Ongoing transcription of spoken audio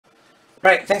All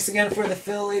right, thanks again for the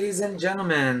fill, ladies and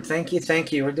gentlemen. Thank you,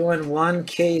 thank you. We're doing one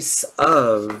case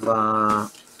of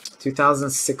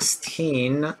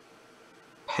 2016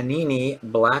 Panini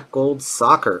Black Gold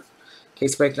Soccer.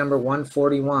 Case break number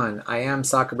 141. I am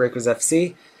Soccer Breakers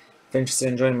FC. If you're interested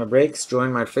in joining my breaks,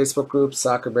 join my Facebook group,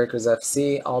 Soccer Breakers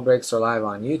FC. All breaks are live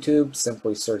on YouTube.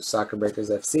 Simply search Soccer Breakers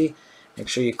FC. Make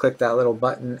sure you click that little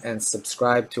button and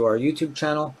subscribe to our YouTube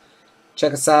channel.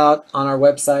 Check us out on our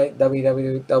website,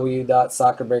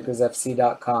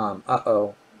 www.soccerbreakersfc.com.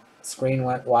 Uh-oh, screen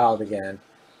went wild again.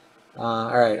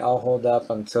 All right, I'll hold up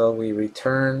until we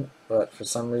return, but for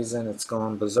some reason it's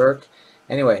going berserk.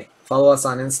 Anyway, follow us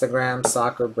on Instagram,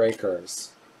 Soccer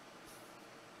Breakers.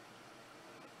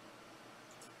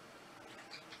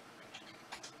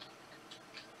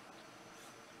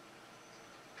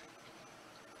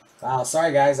 Wow,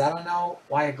 sorry guys, I don't know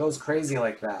why it goes crazy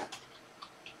like that.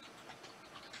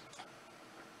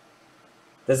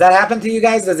 Does that happen to you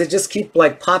guys? Does it just keep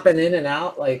like popping in and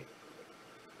out? Like,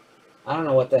 I don't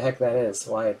know what the heck that is,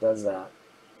 why it does that.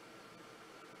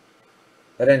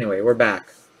 But anyway, we're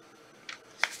back.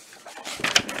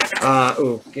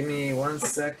 Ooh, give me one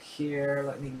sec here.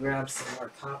 Let me grab some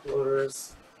more top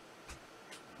loaders.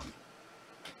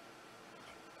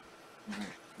 All right,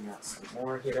 we got some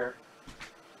more here.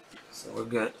 So we're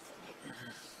good.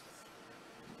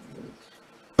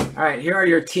 All right, here are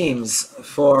your teams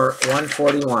for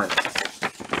 141.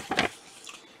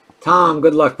 Tom,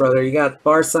 good luck, brother. You got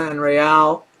Barca and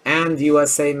Real and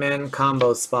USA men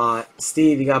combo spot.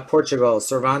 Steve, you got Portugal.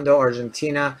 Servando,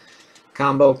 Argentina.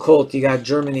 Combo Colt, you got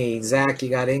Germany. Zach, you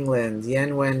got England.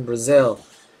 Yenwen, Brazil.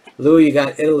 Lou, you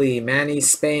got Italy. Manny,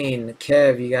 Spain.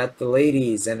 Kev, you got the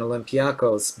ladies and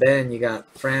Olympiacos. Ben, you got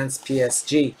France,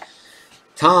 PSG.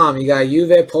 Tom, you got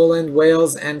Juve, Poland,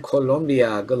 Wales, and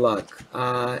Colombia. Good luck.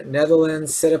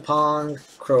 Netherlands, Sittapong.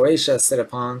 Croatia,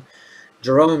 Sittapong.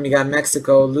 Jerome, you got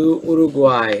Mexico. Lou,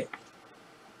 Uruguay.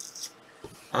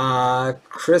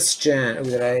 Christian, oh,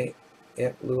 did I?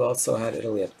 Yep, Lou also had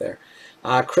Italy up there.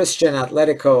 Christian,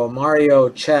 Atletico. Mario,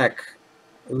 Czech.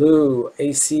 Lou,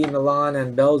 AC Milan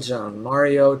and Belgium.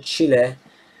 Mario, Chile.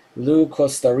 Lou,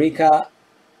 Costa Rica.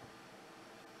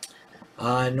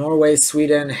 Norway,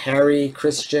 Sweden. Harry,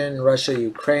 Christian. Russia,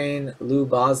 Ukraine. Lou,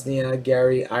 Bosnia.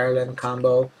 Gary, Ireland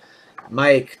combo.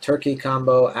 Mike, Turkey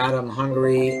combo. Adam,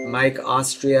 Hungary. Mike,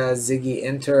 Austria. Ziggy,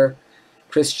 Inter.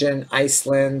 Christian,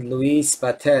 Iceland. Luis,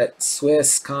 Batet.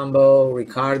 Swiss combo.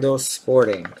 Ricardo,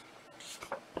 Sporting.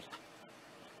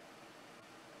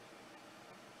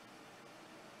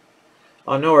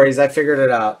 Oh, no worries. I figured it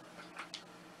out.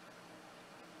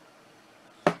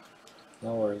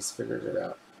 No worries. Figured it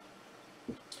out.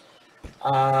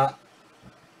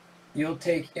 You'll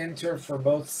take Inter for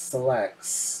both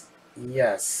selects.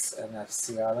 Yes,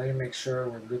 NFCR. Let me make sure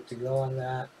we're good to go on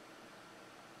that.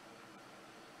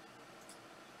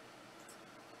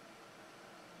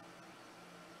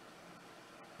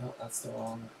 No, that's the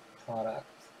wrong product.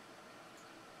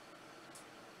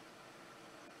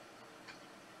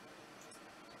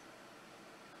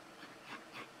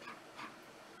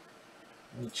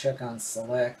 Let me check on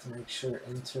select, make sure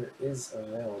Inter is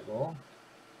available.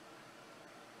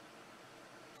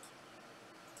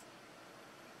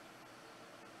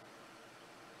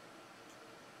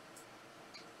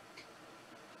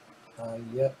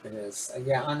 Yep, it is.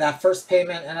 Yeah, on that first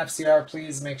payment, NFCR,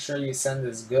 please make sure you send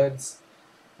us goods.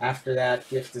 After that,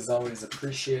 gift is always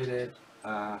appreciated.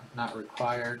 Not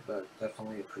required, but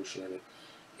definitely appreciated.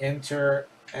 Enter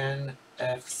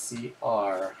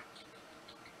NFCR.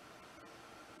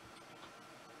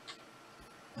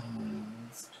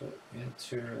 Let's put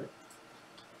enter.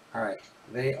 All right,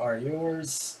 they are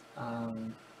yours.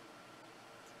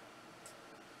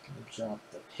 Drop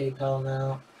the PayPal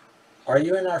now. Are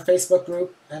you in our Facebook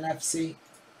group, NFC?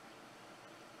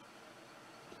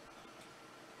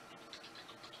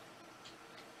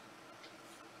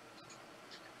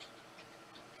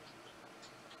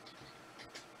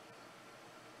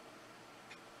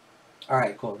 All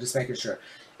right, cool. Just making sure.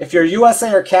 If you're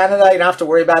USA or Canada, you don't have to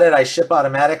worry about it. I ship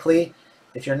automatically.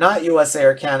 If you're not USA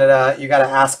or Canada, you got to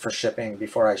ask for shipping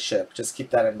before I ship. Just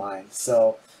keep that in mind.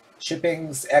 So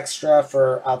shipping's extra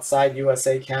for outside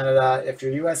USA, Canada. If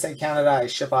you're USA, Canada, I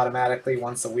ship automatically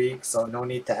once a week, so no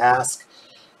need to ask.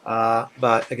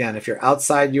 But again, if you're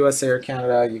outside USA or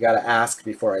Canada, you got to ask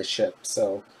before I ship.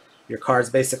 So your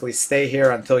cards basically stay here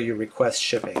until you request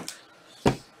shipping.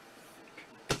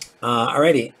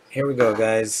 Alrighty, here we go,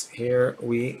 guys. Here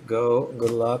we go.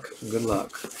 Good luck. Good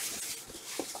luck.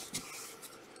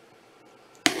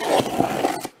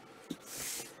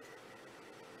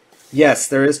 Yes,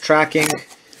 there is tracking,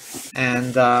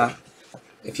 and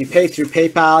If you pay through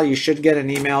PayPal, you should get an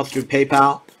email through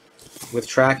PayPal with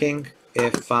tracking.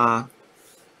 If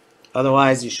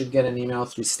otherwise, you should get an email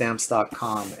through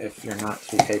stamps.com if you're not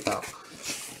through PayPal.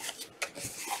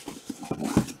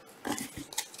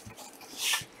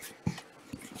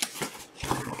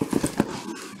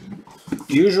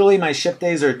 Usually my ship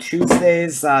days are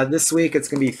Tuesdays. This week it's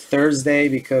going to be Thursday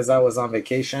because I was on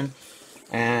vacation.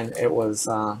 And it was,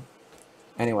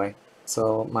 anyway,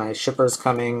 so my shipper's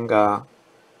coming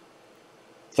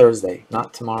Thursday,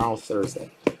 not tomorrow,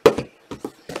 Thursday.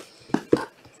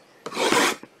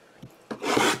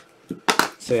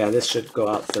 So yeah, this should go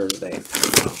out Thursday.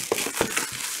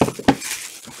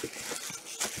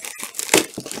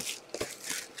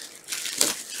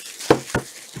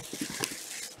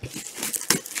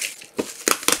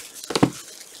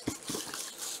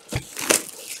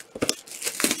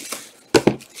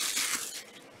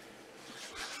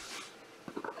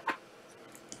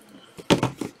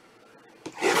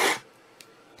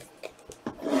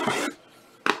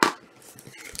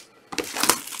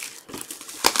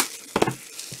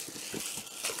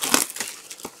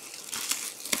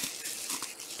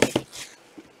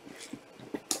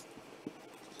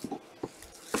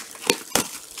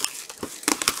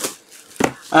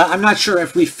 I'm not sure.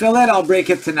 If we fill it, I'll break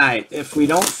it tonight. If we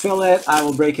don't fill it, I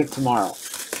will break it tomorrow.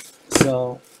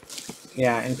 So,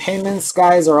 yeah, and payments,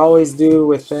 guys, are always due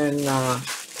within,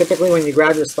 typically when you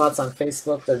grab your spots on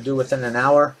Facebook, they're due within an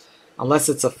hour, unless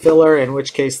it's a filler, in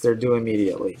which case they're due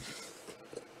immediately.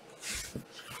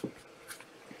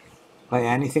 But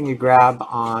yeah, anything you grab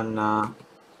on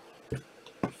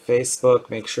Facebook,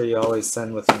 make sure you always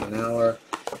send within an hour.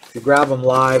 If you grab them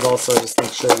live, also just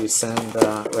make sure you send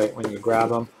right when you grab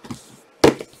them.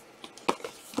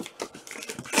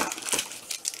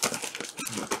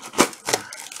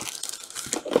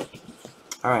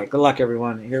 All right, good luck,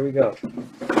 everyone. Here we go.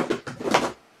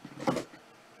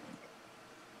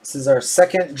 This is our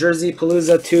second Jersey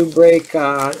Palooza 2 break,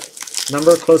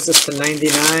 number closest to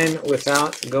 99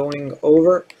 without going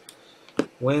over.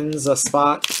 Wins a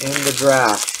spot in the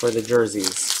draft for the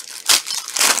jerseys.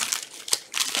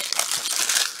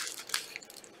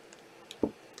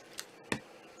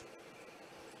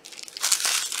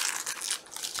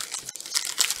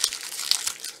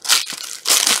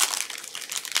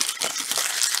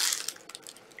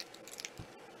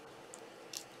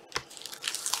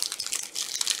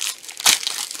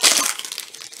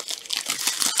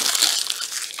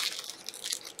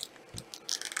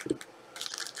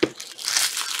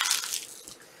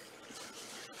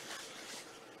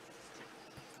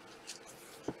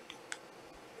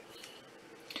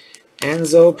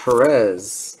 Enzo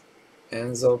Perez.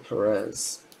 Enzo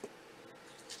Perez.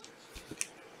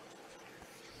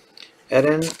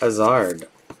 Eden Hazard.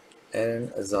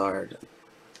 Eden Hazard.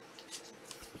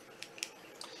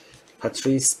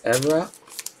 Patrice Evra.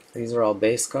 These are all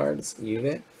base cards.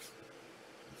 Juve.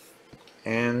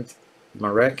 And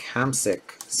Marek Hamsik,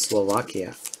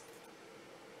 Slovakia.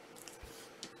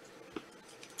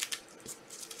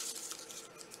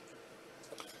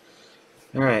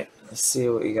 All right. Let's see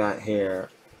what we got here.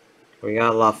 We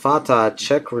got La Fata,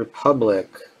 Czech Republic.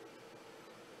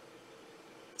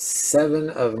 7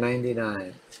 of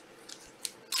 99.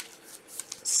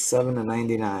 7 of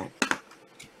 99.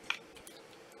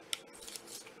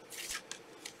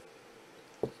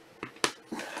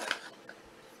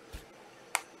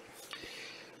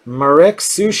 Marek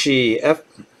Sushi.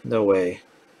 No way.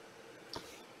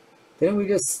 Didn't we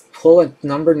just pull a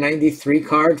number 93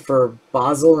 card for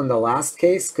Basel in the last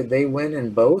case? Could they win in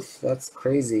both? That's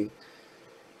crazy.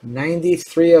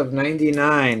 93 of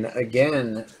 99.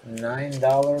 Again,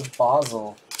 $9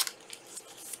 Basel.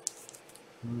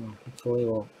 Hopefully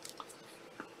we'll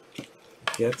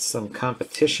get some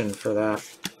competition for that.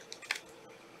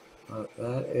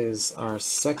 That is our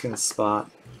second spot,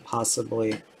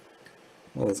 possibly.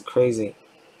 That is crazy.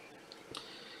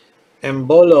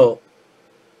 Embolo.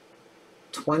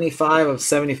 25 of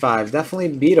 75. Definitely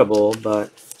beatable,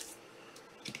 but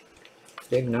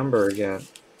big number again.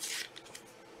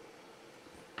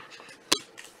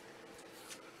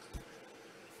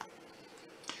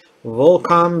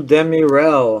 Volcom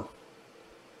Demirel.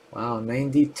 Wow,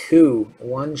 92.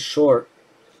 One short.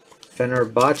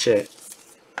 Fenerbahce.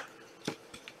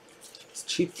 These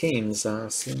cheap teams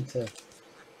seem to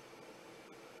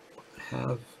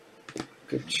have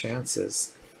good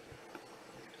chances.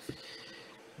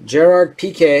 Gerard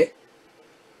Piqué.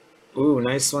 Ooh,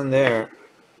 nice one there.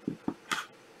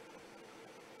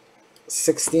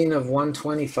 16 of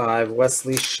 125,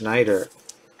 Wesley Schneider.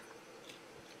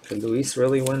 Could Luis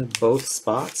really win both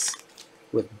spots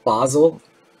with Basel?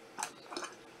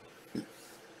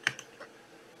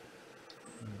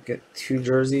 Get 2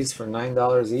 jerseys for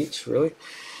 $9 each, really?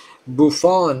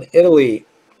 Buffon, Italy.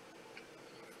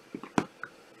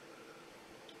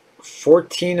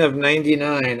 14 of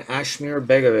 99, Ashmir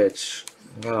Begovic.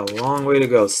 Got a long way to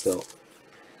go still.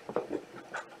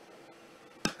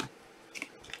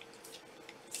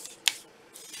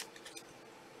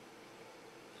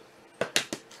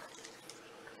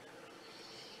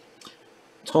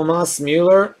 Tomas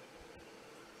Mueller,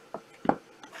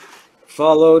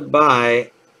 followed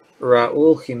by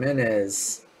Raul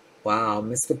Jimenez. Wow,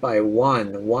 missed it by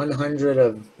 1. 100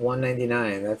 of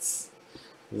 199. That's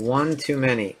one too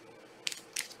many.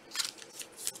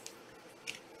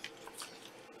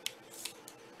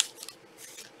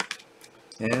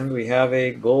 And we have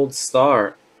a gold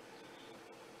star.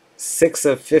 6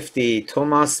 of 50,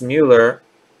 Tomas Mueller.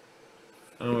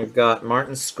 And we've got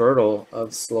Martin Skrtel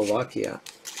of Slovakia.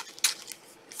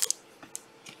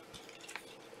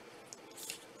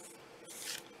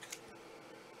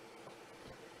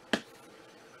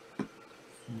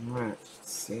 Alright,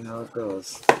 let's see how it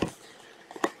goes.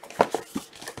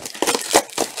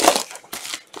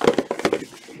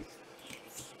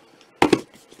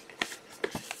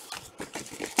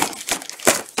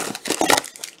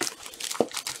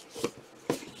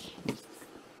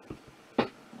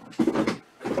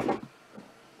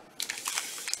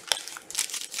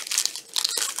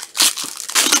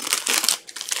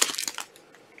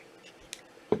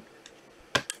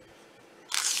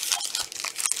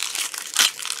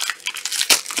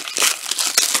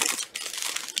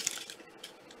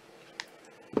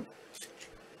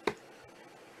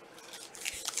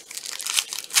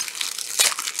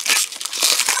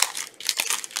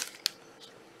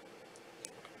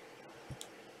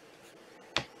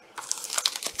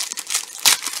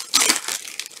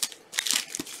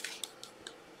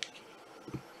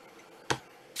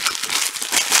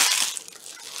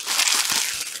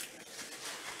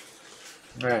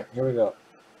 All right, here we go.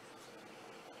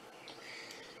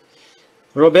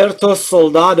 Roberto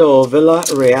Soldado,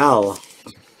 Villarreal.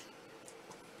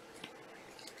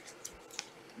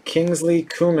 Kingsley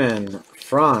Coman,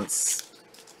 France.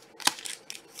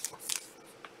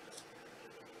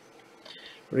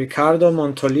 Ricardo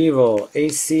Montolivo,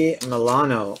 AC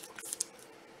Milano.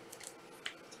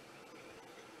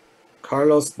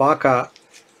 Carlos Baca,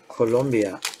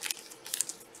 Colombia.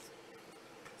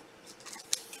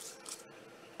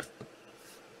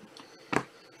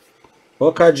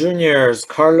 Boca Juniors,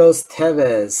 Carlos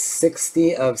Tevez,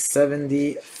 60 of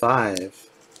 75.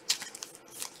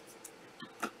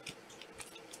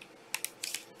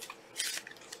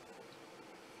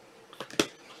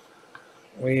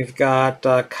 We've got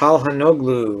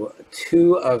Kalhanoglu,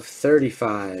 2 of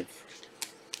 35.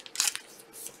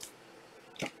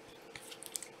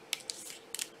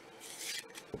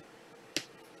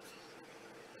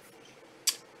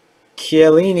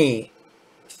 Chiellini,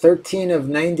 13 of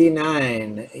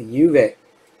 99, Juve.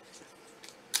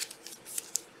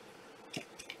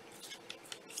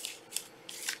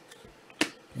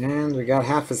 And we got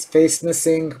half his face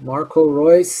missing, Marco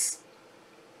Reus.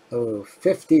 Oh,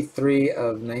 53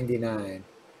 of 99.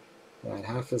 Right,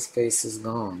 half his face is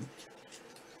gone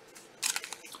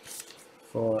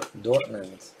for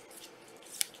Dortmund.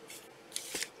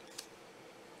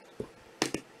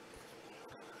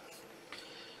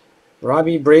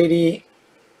 Robbie Brady,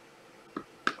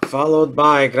 followed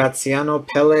by Graziano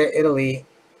Pelle, Italy,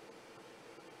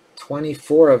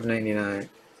 24 of 99.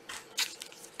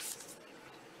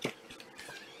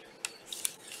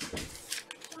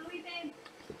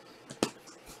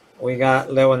 We got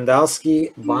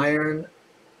Lewandowski, Bayern,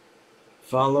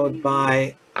 followed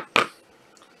by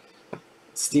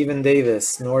Stephen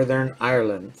Davis, Northern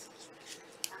Ireland.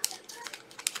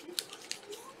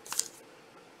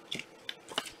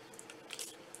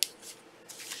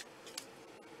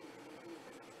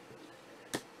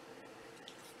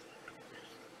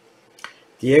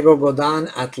 Diego Godin,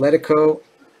 Atletico,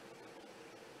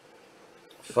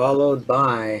 followed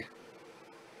by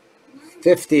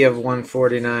 50 of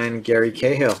 149, Gary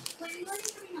Cahill.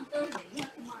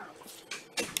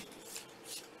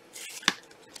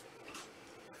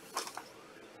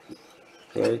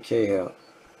 Gary Cahill.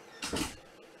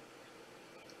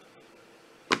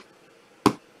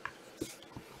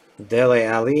 Dele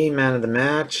Ali, man of the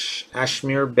match.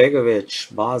 Ashmir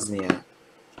Begovic, Bosnia.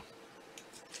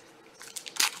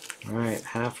 All right,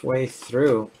 halfway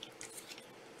through.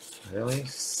 Really?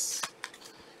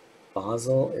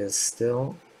 Basel is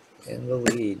still in the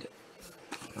lead.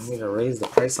 I'm going to raise the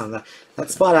price on that. That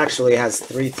spot actually has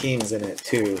 3 teams in it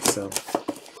too, so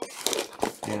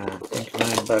yeah, I think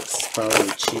 $9 is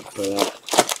probably cheap for that.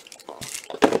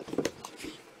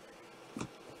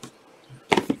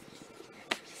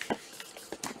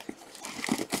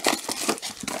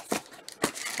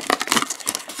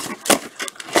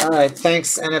 right,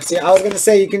 thanks NFC. I was gonna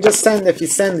say you can just send if you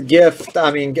send gift.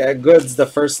 I mean goods the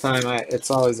first time. It's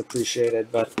always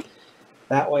appreciated, but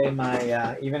that way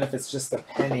my even if it's just a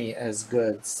penny as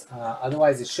goods.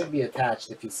 Otherwise, it should be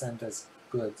attached if you send as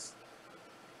goods.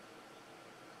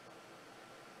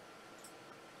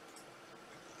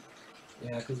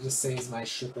 Yeah, because it just saves my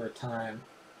shipper time.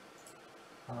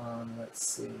 Let's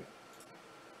see.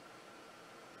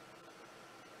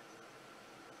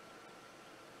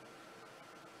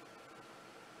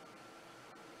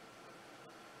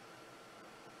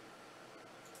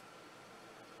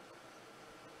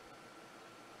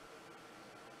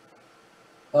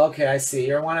 Okay, I see.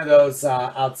 You're one of those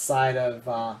outside of.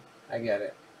 I get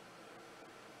it.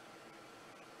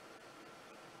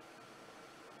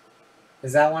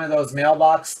 Is that one of those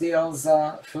mailbox deals,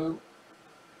 Fu?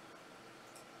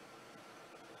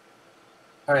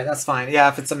 All right, that's fine. Yeah,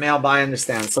 if it's a mail buy, I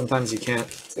understand. Sometimes you can't.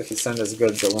 If you send us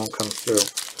goods, it won't come through.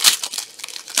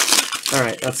 All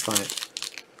right, that's fine.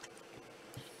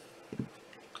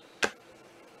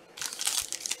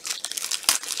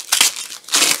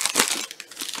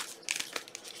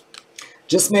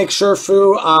 Just make sure,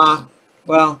 Fu,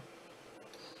 well,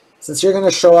 since you're going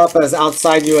to show up as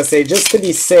outside USA, just to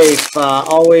be safe,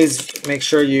 always make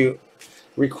sure you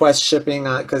request shipping,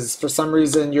 because for some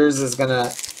reason yours is going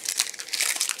to,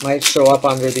 might show up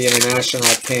under the international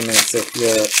payments if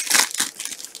your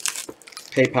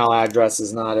PayPal address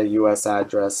is not a US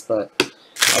address, but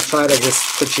I'll try to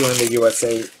just put you in the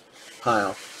USA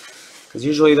pile. Because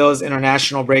usually those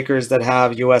international breakers that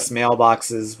have US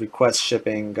mailboxes request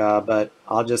shipping, but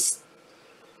I'll just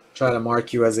try to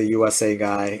mark you as a USA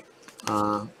guy.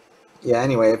 Yeah,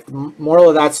 anyway, moral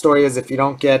of that story is if you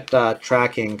don't get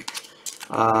tracking,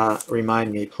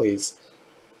 remind me, please.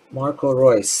 Marco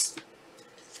Royce.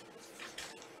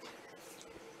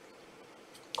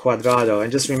 Cuadrado.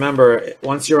 And just remember,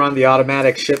 once you're on the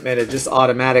automatic shipment, it just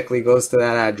automatically goes to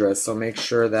that address. So make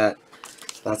sure that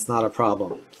that's not a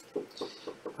problem.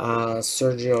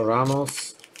 Sergio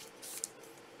Ramos.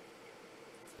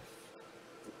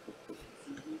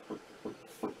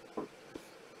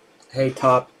 Hey,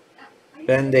 top.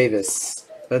 Ben Davis.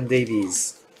 Ben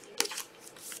Davies.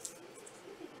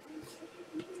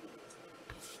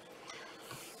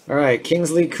 All right,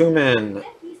 Kingsley Kuman.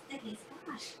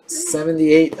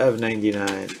 78 of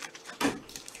 99.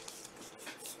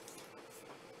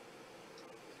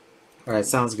 All right,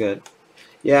 sounds good.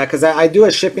 Yeah, because I do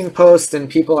a shipping post and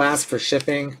people ask for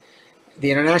shipping.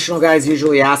 The international guys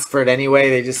usually ask for it anyway.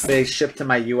 They just say ship to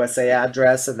my USA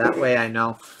address, and that way I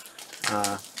know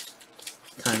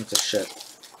time to ship.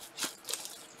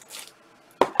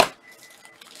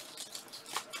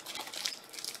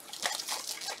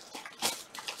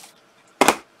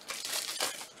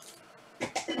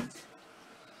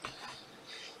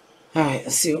 All right,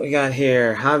 let's see what we got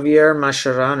here. Javier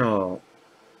Mascherano.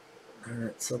 All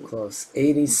right, so close.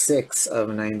 86 of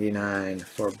 99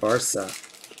 for Barca.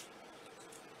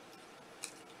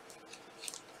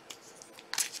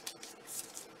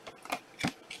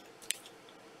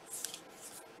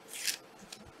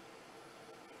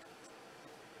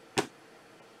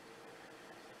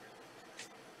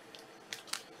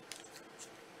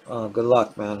 Oh, good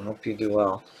luck, man. Hope you do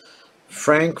well.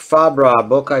 Frank Fabra,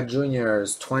 Boca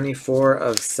Juniors, 24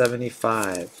 of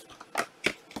 75.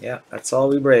 Yeah, that's all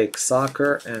we break.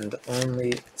 Soccer and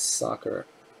only soccer.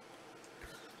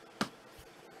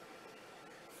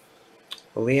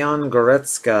 Leon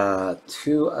Goretzka,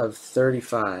 2 of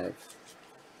 35.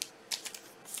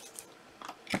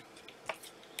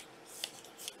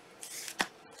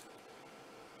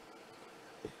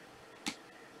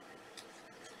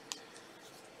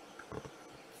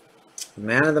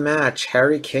 Man of the match,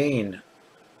 Harry Kane.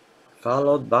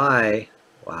 Followed by,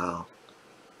 wow.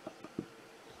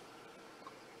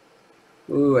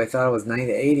 Ooh, I thought it was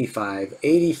 85.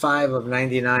 85 of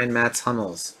 99, Mats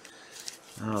Hummels.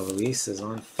 Oh, Luis is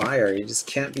on fire. He just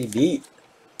can't be beat.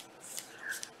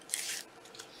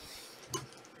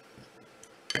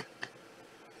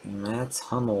 Mats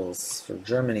Hummels for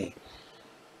Germany.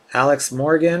 Alex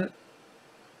Morgan.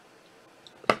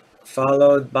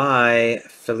 Followed by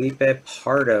Felipe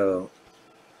Pardo,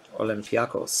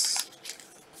 Olympiacos.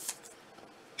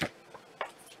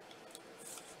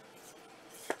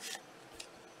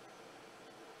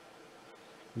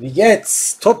 Wie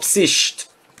geht's? Topsicht.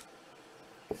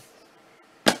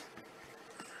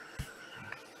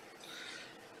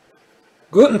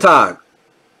 Guten Tag.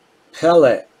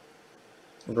 Pele,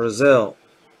 Brazil.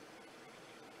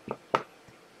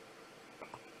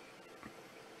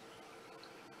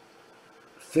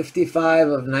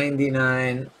 $55 of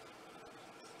 99,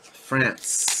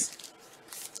 France.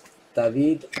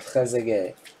 David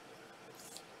Trezeguet.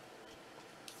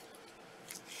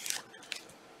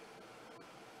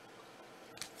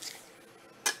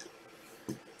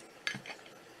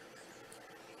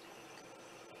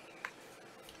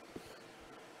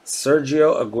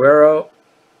 Sergio Aguero.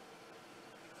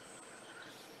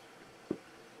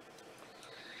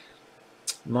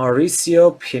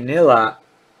 Mauricio Pinilla.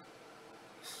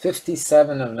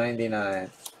 57 of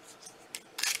 99.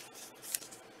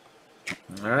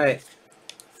 All right.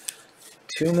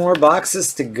 2 more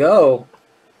boxes to go.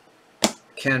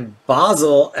 Can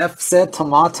Basel, FC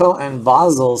Tomato and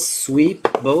Basel sweep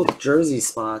both jersey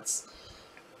spots?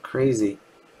 Crazy.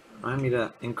 Remind me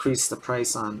to increase the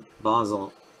price on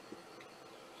Basel.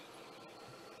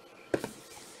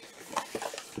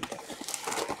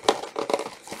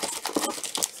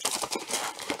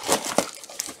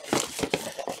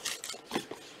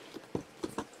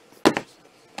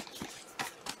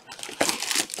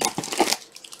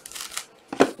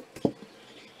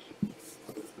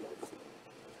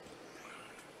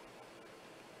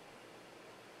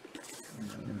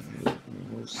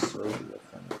 Serbia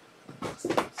from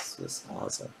Swiss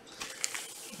Plaza.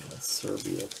 Let's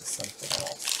Serbia to something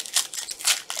else.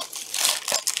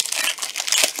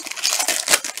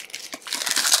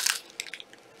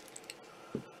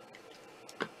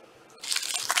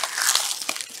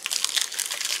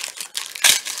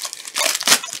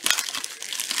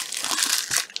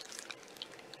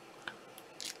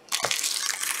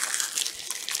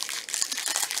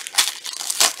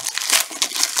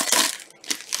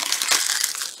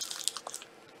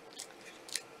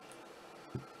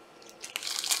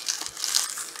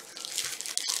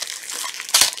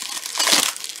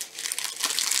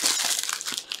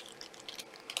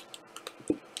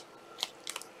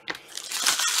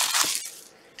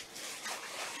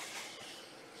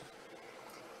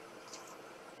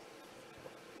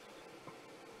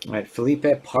 All right,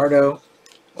 Felipe Pardo,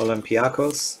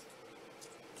 Olympiacos.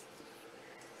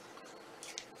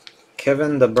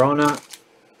 Kevin De Bruyne,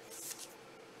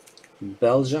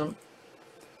 Belgium.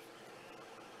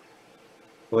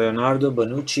 Leonardo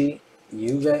Bonucci,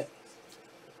 Juve.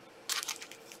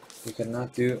 You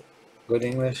cannot do good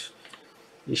English.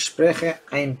 Ich spreche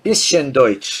ein bisschen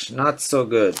Deutsch, not so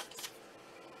good.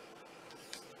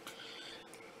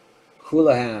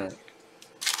 Houlihan.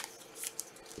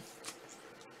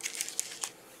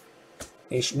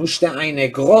 Ich möchte eine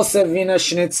große Wiener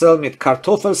Schnitzel mit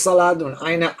Kartoffelsalat und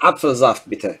eine Apfelsaft,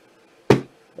 bitte.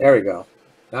 There we go.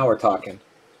 Now we're talking.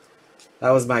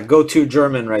 That was my go-to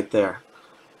German right there.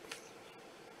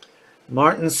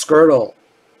 Martin Skirtle.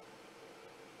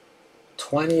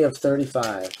 20 of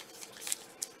 35.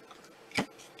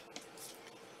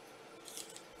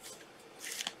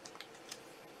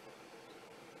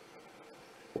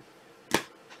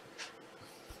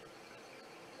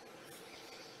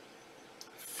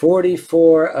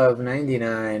 $44 of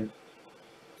 99.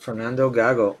 Fernando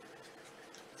Gago.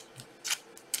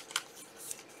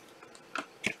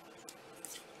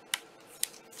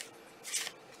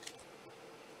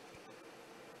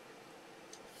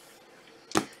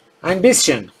 Ein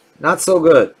bisschen. Not so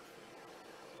good.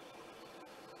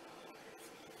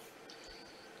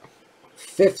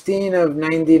 15 of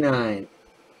 99.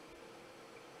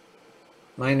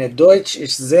 Meine Deutsch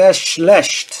ist sehr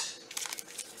schlecht.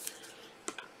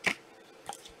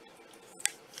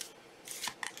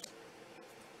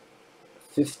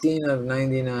 $15 of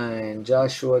 99.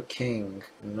 Joshua King,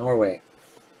 Norway.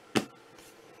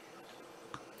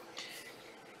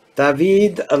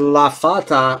 David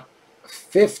Lafata,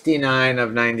 59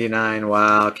 of 99.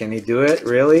 Wow, can he do it?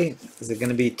 Really? Is it going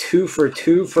to be 2 for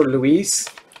 2 for Luis?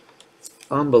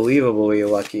 Unbelievably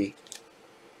lucky.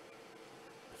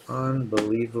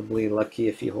 Unbelievably lucky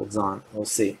if he holds on. We'll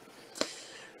see.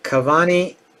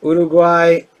 Cavani,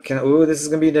 Uruguay. Ooh, this is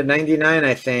going to be the 99,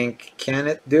 I think. Can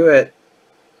it do it?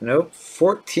 Nope.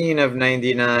 14 of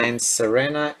 99.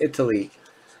 Serena, Italy.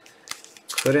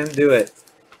 Couldn't do it.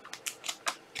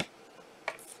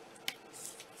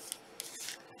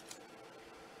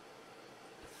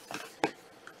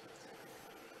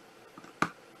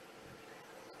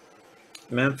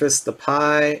 Memphis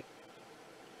Depay.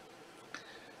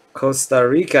 Costa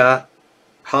Rica.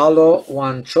 Paulo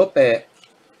Wanchope.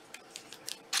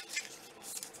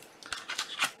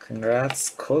 Congrats,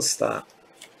 Costa.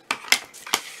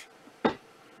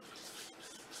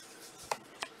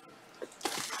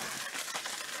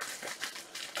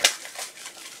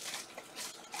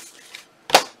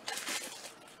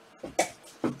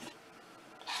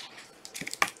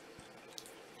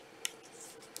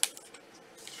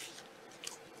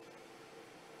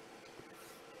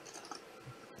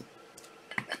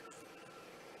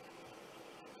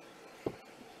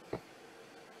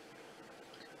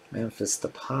 Memphis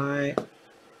Depay.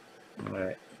 All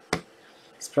right.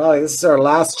 This is our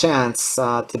last chance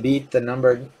to beat the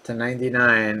number to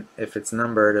 99 if it's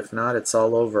numbered. If not, it's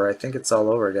all over. I think it's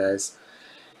all over, guys.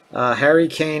 Harry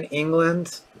Kane,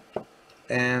 England,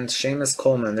 and Seamus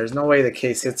Coleman. There's no way the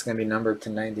case hit's going to be numbered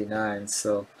to 99,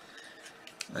 so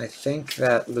I think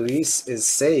that Luis is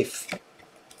safe.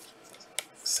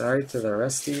 Sorry to the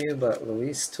rest of you, but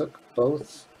Luis took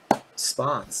both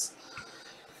spots.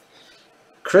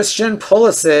 Christian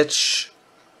Pulisic,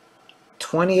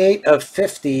 28 of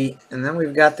 50, and then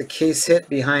we've got the case hit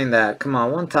behind that. Come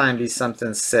on, one time be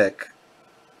something sick.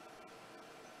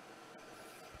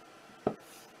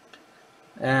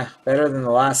 Better than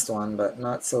the last one, but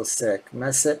not so sick.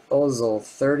 Mesut Ozil,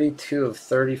 32 of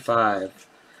 35.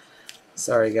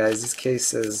 Sorry, guys, this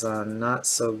case is not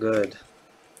so good.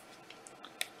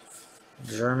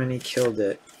 Germany killed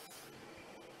it.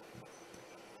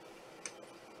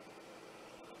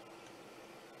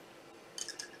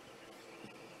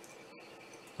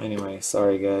 Anyway,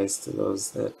 sorry, guys, to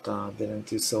those that didn't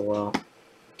do so well.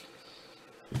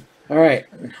 All right,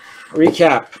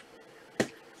 recap.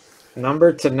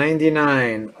 Number to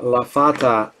 99,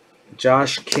 Lafata,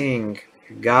 Josh King,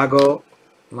 Gago,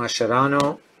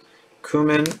 Mascherano,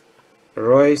 Koeman,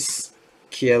 Royce,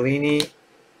 Chiellini,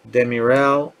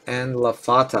 Demirel, and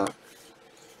Lafata.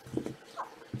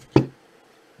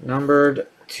 Numbered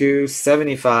to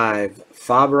 75,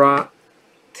 Fabra,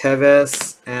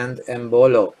 Tevez, and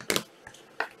Embolo.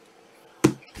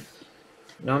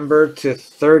 Numbered to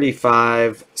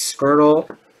 35,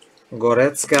 Skirtle,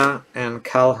 Goretzka, and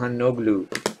Kalhanoglu.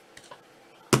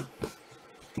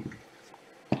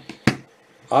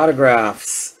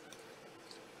 Autographs.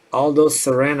 Aldo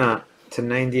Serena to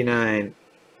 99.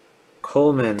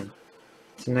 Coleman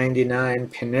to 99.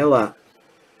 Pinilla,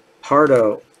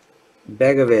 Pardo,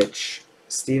 Begovic,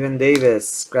 Steven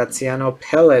Davis, Graziano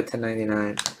Pelle to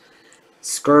 99.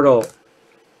 Skirtle,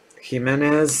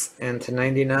 Jimenez, and to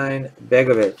 99,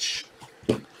 Begovic.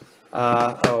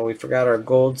 We forgot our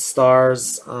gold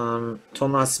stars.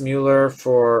 Thomas Müller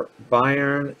for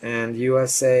Bayern and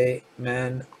USA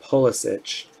men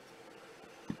Pulisic.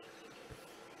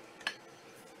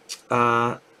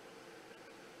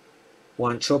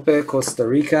 Wanchope, Costa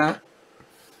Rica.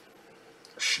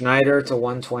 Schneider to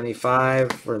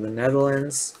 125 for the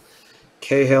Netherlands.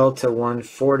 Cahill to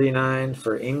 149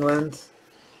 for England.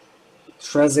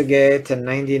 Trezeguet to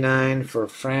 99 for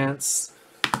France.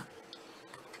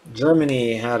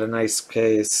 Germany had a nice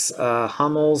case.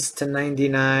 Hummels to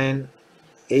 99,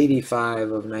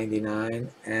 85 of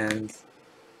 99, and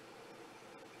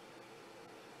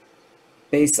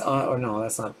no,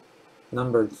 that's not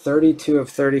numbered. 32 of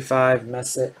 35,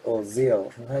 Mesut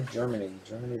Ozil. Who had Germany?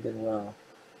 Germany did well.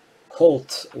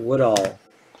 Colt Woodall.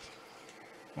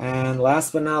 And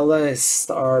last but not least,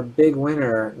 our big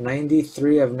winner,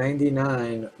 93 of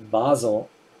 99, Basel.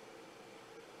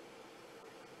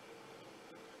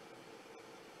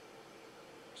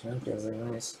 Champions are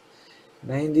nice.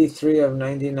 93 of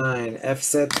 99,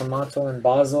 FC Tomato and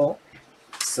Basel.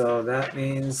 So that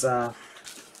means,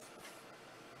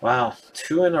 wow,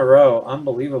 2 in a row.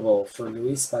 Unbelievable for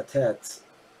Luis Patet.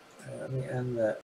 Let me end that